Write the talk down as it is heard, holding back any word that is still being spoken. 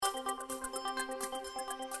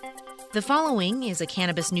The following is a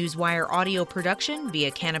Cannabis Newswire audio production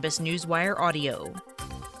via Cannabis Newswire Audio.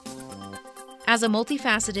 As a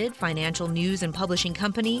multifaceted financial news and publishing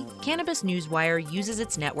company, Cannabis Newswire uses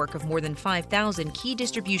its network of more than 5,000 key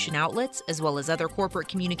distribution outlets, as well as other corporate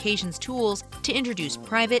communications tools, to introduce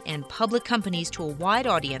private and public companies to a wide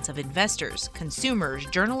audience of investors, consumers,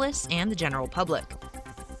 journalists, and the general public.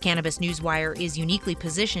 Cannabis Newswire is uniquely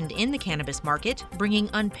positioned in the cannabis market, bringing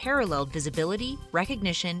unparalleled visibility,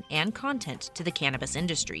 recognition, and content to the cannabis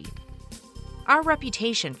industry. Our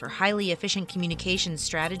reputation for highly efficient communications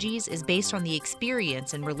strategies is based on the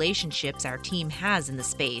experience and relationships our team has in the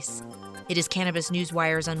space. It is Cannabis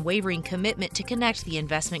Newswire's unwavering commitment to connect the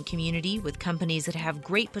investment community with companies that have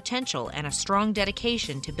great potential and a strong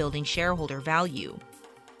dedication to building shareholder value.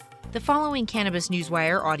 The following Cannabis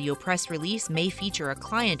Newswire audio press release may feature a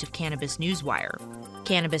client of Cannabis Newswire.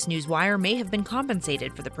 Cannabis Newswire may have been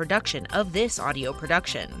compensated for the production of this audio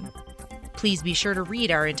production. Please be sure to read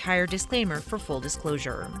our entire disclaimer for full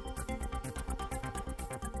disclosure.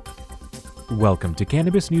 Welcome to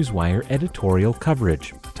Cannabis Newswire editorial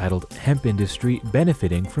coverage, titled Hemp Industry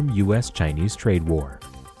Benefiting from U.S.-Chinese Trade War.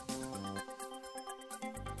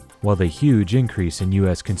 While the huge increase in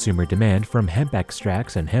U.S. consumer demand from hemp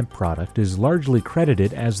extracts and hemp product is largely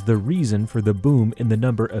credited as the reason for the boom in the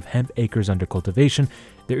number of hemp acres under cultivation,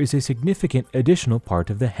 there is a significant additional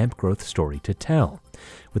part of the hemp growth story to tell.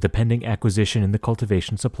 With a pending acquisition in the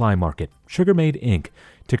cultivation supply market, Sugarmade Inc.,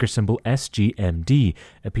 ticker symbol SGMD,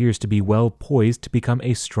 appears to be well poised to become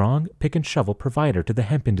a strong pick-and-shovel provider to the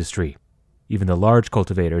hemp industry. Even the large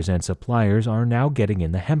cultivators and suppliers are now getting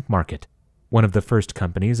in the hemp market. One of the first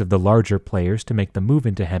companies of the larger players to make the move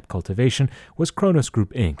into hemp cultivation was Cronos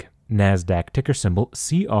Group Inc., NASDAQ ticker symbol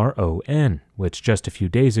CRON, which just a few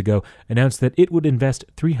days ago announced that it would invest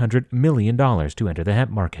 $300 million to enter the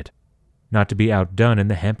hemp market. Not to be outdone in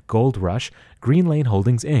the hemp gold rush, Greenlane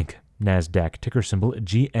Holdings Inc., NASDAQ ticker symbol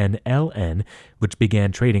GNLN, which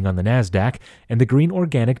began trading on the NASDAQ, and the Green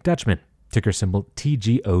Organic Dutchman, ticker symbol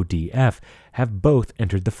TGODF, have both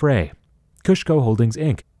entered the fray. KushCo Holdings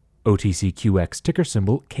Inc., OTCQX ticker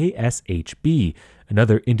symbol KSHB,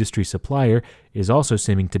 another industry supplier, is also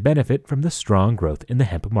seeming to benefit from the strong growth in the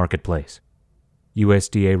hemp marketplace.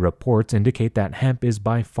 USDA reports indicate that hemp is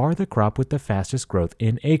by far the crop with the fastest growth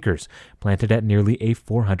in acres, planted at nearly a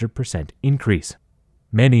 400% increase.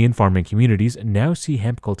 Many in farming communities now see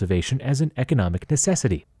hemp cultivation as an economic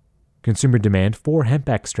necessity. Consumer demand for hemp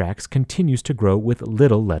extracts continues to grow with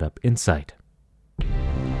little let-up in sight.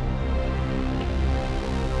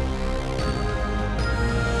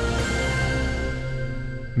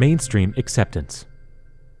 Mainstream acceptance.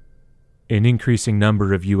 An increasing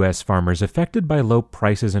number of U.S. farmers affected by low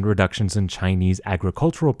prices and reductions in Chinese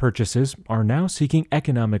agricultural purchases are now seeking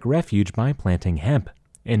economic refuge by planting hemp.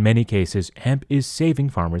 In many cases, hemp is saving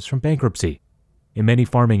farmers from bankruptcy. In many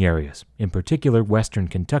farming areas, in particular western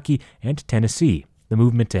Kentucky and Tennessee, the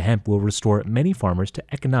movement to hemp will restore many farmers to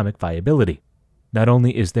economic viability. Not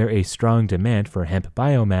only is there a strong demand for hemp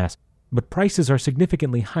biomass, but prices are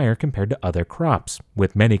significantly higher compared to other crops,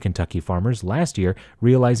 with many Kentucky farmers last year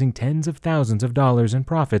realizing tens of thousands of dollars in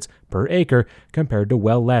profits per acre compared to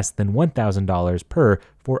well less than $1,000 per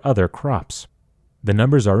for other crops. The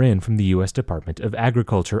numbers are in from the U.S. Department of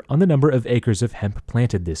Agriculture on the number of acres of hemp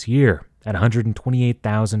planted this year. At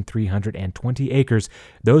 128,320 acres,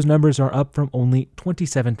 those numbers are up from only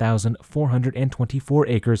 27,424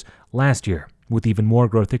 acres last year, with even more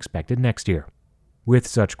growth expected next year. With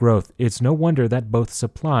such growth, it's no wonder that both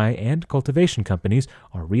supply and cultivation companies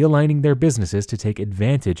are realigning their businesses to take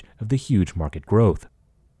advantage of the huge market growth.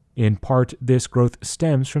 In part, this growth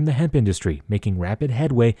stems from the hemp industry making rapid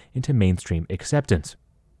headway into mainstream acceptance.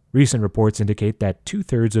 Recent reports indicate that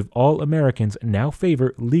 2/3 of all Americans now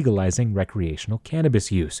favor legalizing recreational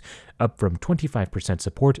cannabis use, up from 25%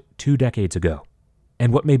 support 2 decades ago.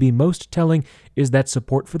 And what may be most telling is that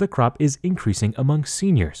support for the crop is increasing among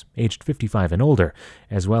seniors, aged 55 and older,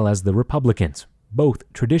 as well as the Republicans,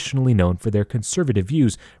 both traditionally known for their conservative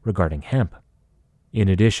views regarding hemp. In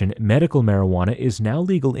addition, medical marijuana is now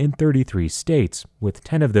legal in 33 states, with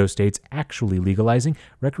 10 of those states actually legalizing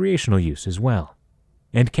recreational use as well.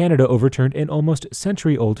 And Canada overturned an almost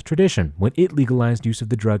century-old tradition when it legalized use of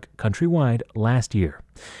the drug countrywide last year.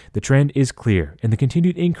 The trend is clear, and the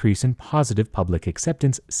continued increase in positive public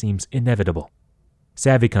acceptance seems inevitable.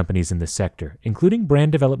 Savvy companies in the sector, including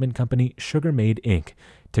brand development company Sugarmade Inc.,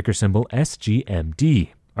 ticker symbol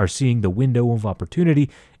SGMD, are seeing the window of opportunity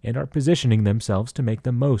and are positioning themselves to make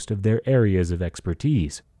the most of their areas of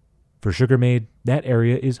expertise. For Sugarmade, that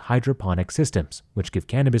area is hydroponic systems, which give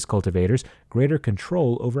cannabis cultivators greater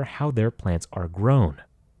control over how their plants are grown.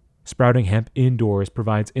 Sprouting hemp indoors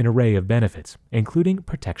provides an array of benefits, including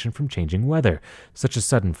protection from changing weather, such as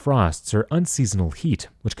sudden frosts or unseasonal heat,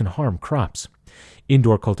 which can harm crops.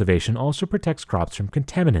 Indoor cultivation also protects crops from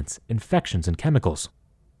contaminants, infections, and chemicals.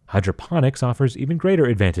 Hydroponics offers even greater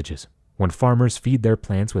advantages. When farmers feed their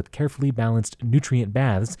plants with carefully balanced nutrient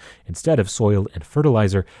baths instead of soil and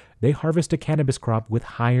fertilizer, they harvest a cannabis crop with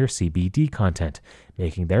higher CBD content,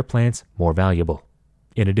 making their plants more valuable.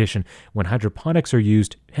 In addition, when hydroponics are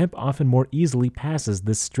used, hemp often more easily passes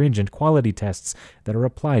the stringent quality tests that are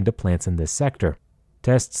applied to plants in this sector.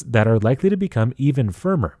 Tests that are likely to become even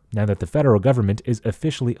firmer now that the federal government is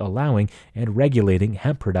officially allowing and regulating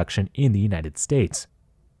hemp production in the United States.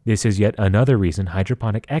 This is yet another reason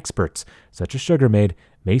hydroponic experts, such as Sugarmade,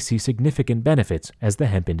 may see significant benefits as the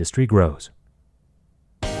hemp industry grows.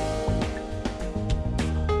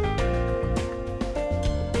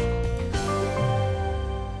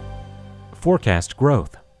 Forecast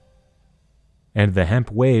growth. And the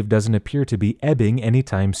hemp wave doesn't appear to be ebbing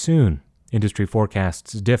anytime soon. Industry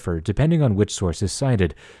forecasts differ depending on which source is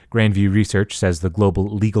cited. Grandview Research says the global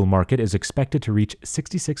legal market is expected to reach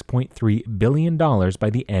 $66.3 billion by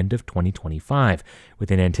the end of 2025,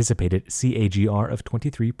 with an anticipated CAGR of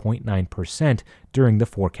 23.9% during the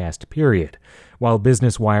forecast period, while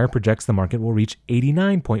Business Wire projects the market will reach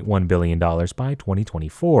 $89.1 billion by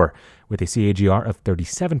 2024, with a CAGR of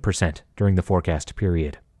 37% during the forecast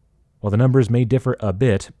period. While the numbers may differ a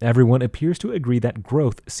bit, everyone appears to agree that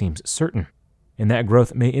growth seems certain, and that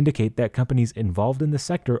growth may indicate that companies involved in the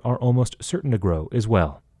sector are almost certain to grow as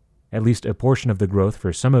well. At least a portion of the growth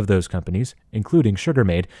for some of those companies, including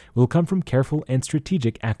Sugarmade, will come from careful and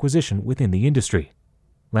strategic acquisition within the industry.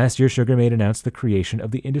 Last year, Sugarmade announced the creation of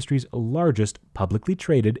the industry's largest publicly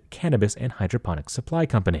traded cannabis and hydroponics supply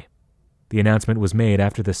company. The announcement was made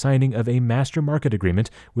after the signing of a master market agreement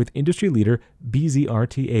with industry leader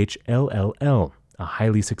BZRTH LLL, a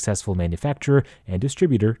highly successful manufacturer and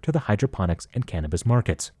distributor to the hydroponics and cannabis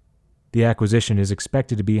markets. The acquisition is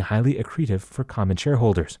expected to be highly accretive for common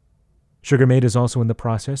shareholders. Sugarmade is also in the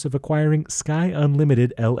process of acquiring Sky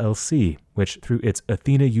Unlimited LLC, which through its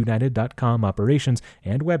AthenaUnited.com operations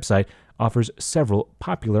and website offers several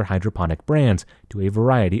popular hydroponic brands to a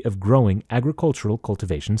variety of growing agricultural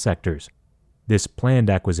cultivation sectors. This planned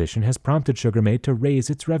acquisition has prompted Sugarmade to raise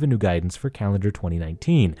its revenue guidance for calendar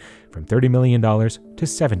 2019 from $30 million to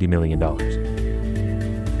 $70 million.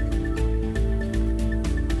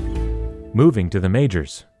 Moving to the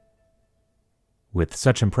majors. With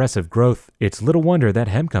such impressive growth, it's little wonder that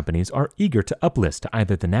hemp companies are eager to uplist to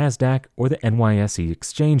either the NASDAQ or the NYSE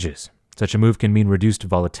exchanges. Such a move can mean reduced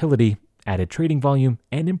volatility, added trading volume,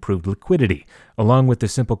 and improved liquidity, along with the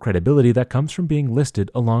simple credibility that comes from being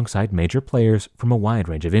listed alongside major players from a wide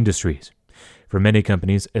range of industries. For many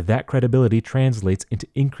companies, that credibility translates into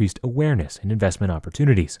increased awareness and investment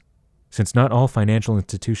opportunities. Since not all financial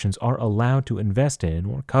institutions are allowed to invest in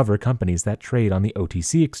or cover companies that trade on the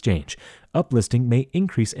OTC exchange, uplisting may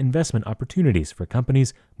increase investment opportunities for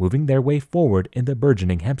companies moving their way forward in the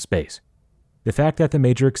burgeoning hemp space. The fact that the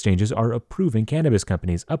major exchanges are approving cannabis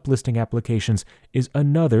companies' uplisting applications is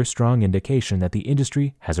another strong indication that the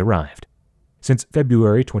industry has arrived. Since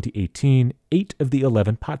February 2018, 8 of the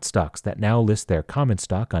 11 pot stocks that now list their common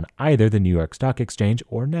stock on either the New York Stock Exchange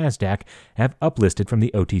or NASDAQ have uplisted from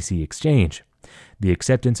the OTC exchange. The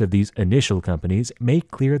acceptance of these initial companies may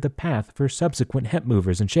clear the path for subsequent hemp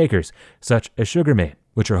movers and shakers, such as Sugarmade,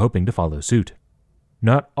 which are hoping to follow suit.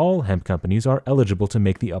 Not all hemp companies are eligible to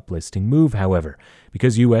make the uplisting move, however,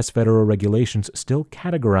 because U.S. federal regulations still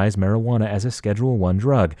categorize marijuana as a Schedule I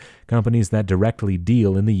drug. Companies that directly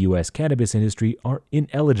deal in the U.S. cannabis industry are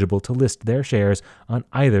ineligible to list their shares on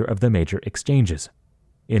either of the major exchanges.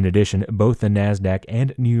 In addition, both the NASDAQ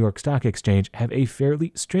and New York Stock Exchange have a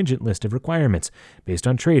fairly stringent list of requirements based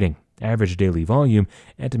on trading, average daily volume,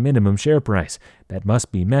 and minimum share price that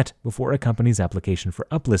must be met before a company's application for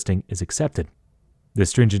uplisting is accepted. The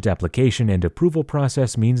stringent application and approval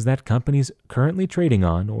process means that companies currently trading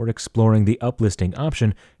on or exploring the uplisting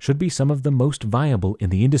option should be some of the most viable in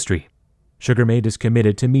the industry. Sugarmade is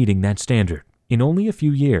committed to meeting that standard. In only a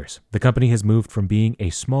few years, the company has moved from being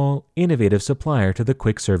a small, innovative supplier to the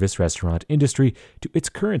quick-service restaurant industry to its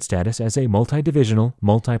current status as a multi-divisional,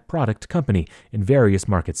 multi-product company in various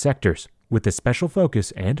market sectors, with a special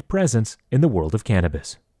focus and presence in the world of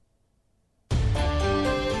cannabis.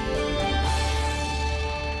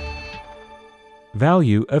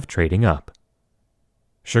 Value of trading up.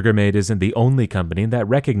 Sugarmade isn't the only company that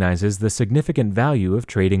recognizes the significant value of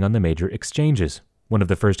trading on the major exchanges. One of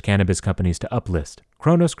the first cannabis companies to uplist,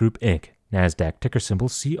 Cronos Group Inc., NASDAQ ticker symbol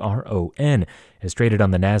CRON, has traded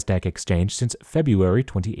on the NASDAQ exchange since February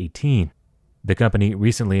 2018. The company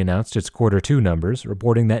recently announced its Q2 numbers,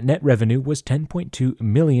 reporting that net revenue was $10.2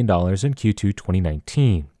 million in Q2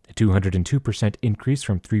 2019, a 202% increase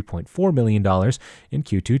from $3.4 million in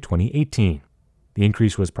Q2 2018. The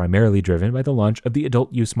increase was primarily driven by the launch of the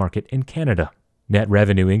adult use market in Canada. Net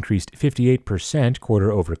revenue increased 58%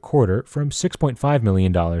 quarter over quarter from $6.5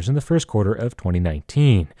 million in the first quarter of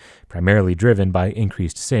 2019, primarily driven by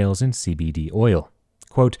increased sales in CBD oil.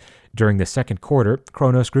 Quote, during the second quarter,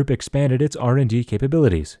 Cronos Group expanded its R&D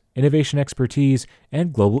capabilities, innovation expertise,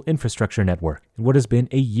 and global infrastructure network in what has been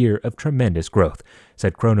a year of tremendous growth,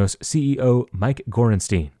 said Cronos CEO Mike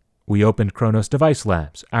Gorenstein. We opened Cronos Device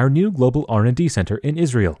Labs, our new global R&D center in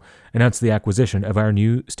Israel, announced the acquisition of our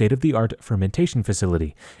new state-of-the-art fermentation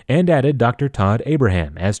facility, and added Dr. Todd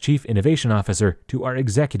Abraham as Chief Innovation Officer to our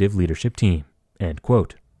executive leadership team. End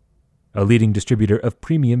quote. A leading distributor of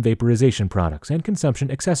premium vaporization products and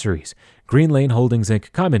consumption accessories, Greenlane Holdings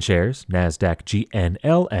Inc. common shares, NASDAQ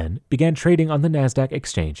GNLN, began trading on the NASDAQ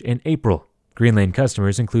exchange in April. Greenlane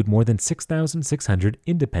customers include more than 6,600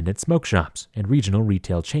 independent smoke shops and regional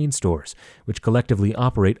retail chain stores, which collectively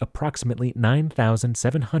operate approximately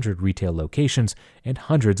 9,700 retail locations and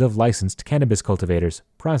hundreds of licensed cannabis cultivators,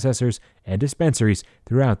 processors, and dispensaries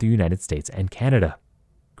throughout the United States and Canada.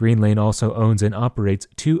 Greenlane also owns and operates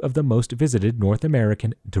two of the most visited North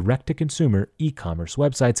American direct-to-consumer e-commerce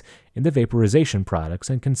websites in the vaporization products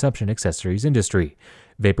and consumption accessories industry,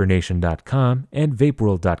 VaporNation.com and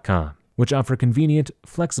VapeWorld.com, which offer convenient,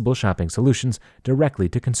 flexible shopping solutions directly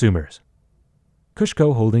to consumers.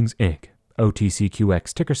 KushCo Holdings Inc.,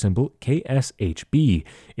 OTCQX ticker symbol KSHB,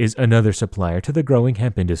 is another supplier to the growing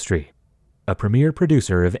hemp industry. A premier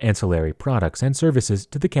producer of ancillary products and services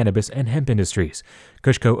to the cannabis and hemp industries,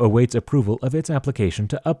 KushCo awaits approval of its application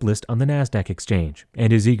to uplist on the NASDAQ exchange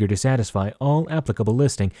and is eager to satisfy all applicable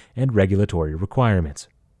listing and regulatory requirements.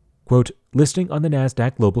 Quote, listing on the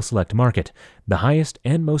NASDAQ Global Select Market, the highest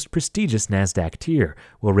and most prestigious NASDAQ tier,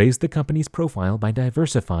 will raise the company's profile by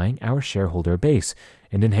diversifying our shareholder base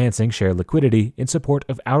and enhancing share liquidity in support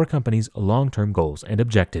of our company's long-term goals and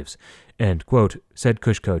objectives, end quote, said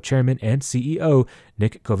KushCo Chairman and CEO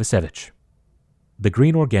Nick Kovacevic. The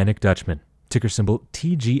Green Organic Dutchman, ticker symbol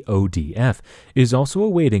TGODF, is also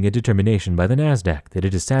awaiting a determination by the NASDAQ that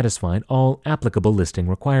it has satisfied all applicable listing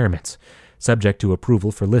requirements. Subject to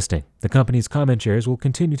approval for listing, the company's common shares will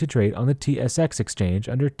continue to trade on the TSX exchange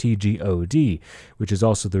under TGOD, which is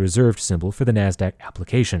also the reserved symbol for the NASDAQ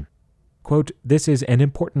application. Quote, this is an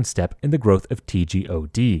important step in the growth of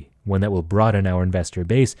TGOD, one that will broaden our investor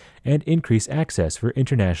base and increase access for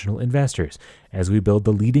international investors as we build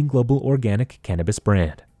the leading global organic cannabis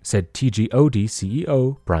brand, said TGOD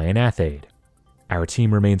CEO Brian Athade. Our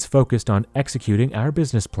team remains focused on executing our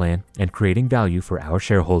business plan and creating value for our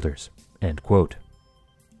shareholders. End quote.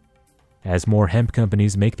 As more hemp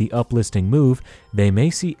companies make the uplisting move, they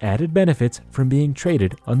may see added benefits from being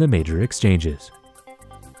traded on the major exchanges.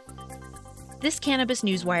 This Cannabis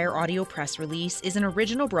Newswire audio press release is an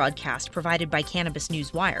original broadcast provided by Cannabis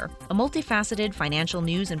Newswire, a multifaceted financial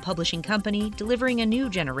news and publishing company delivering a new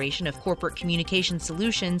generation of corporate communication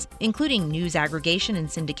solutions, including news aggregation and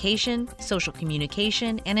syndication, social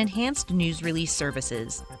communication, and enhanced news release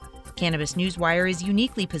services. Cannabis Newswire is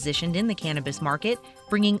uniquely positioned in the cannabis market,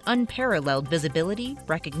 bringing unparalleled visibility,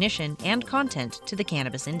 recognition, and content to the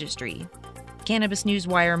cannabis industry. Cannabis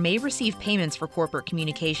Newswire may receive payments for corporate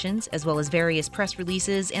communications, as well as various press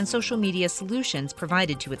releases and social media solutions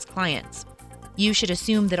provided to its clients. You should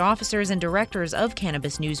assume that officers and directors of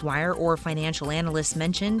Cannabis Newswire or financial analysts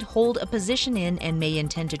mentioned hold a position in and may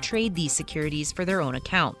intend to trade these securities for their own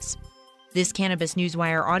accounts. This Cannabis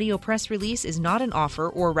Newswire audio press release is not an offer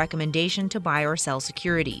or recommendation to buy or sell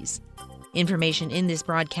securities. Information in this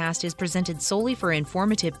broadcast is presented solely for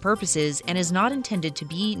informative purposes and is not intended to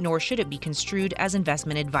be, nor should it be construed as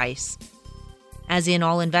investment advice. As in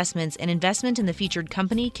all investments, an investment in the featured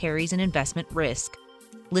company carries an investment risk.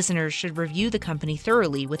 Listeners should review the company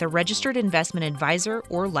thoroughly with a registered investment advisor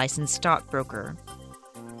or licensed stockbroker.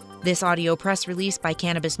 This audio press release by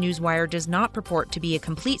Cannabis Newswire does not purport to be a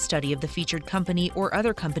complete study of the featured company or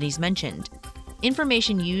other companies mentioned.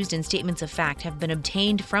 Information used in statements of fact have been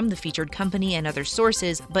obtained from the featured company and other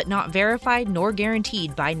sources, but not verified nor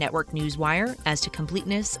guaranteed by Network Newswire as to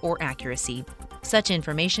completeness or accuracy. Such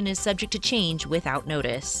information is subject to change without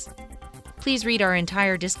notice. Please read our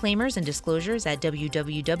entire disclaimers and disclosures at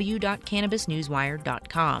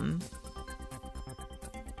www.cannabisnewswire.com.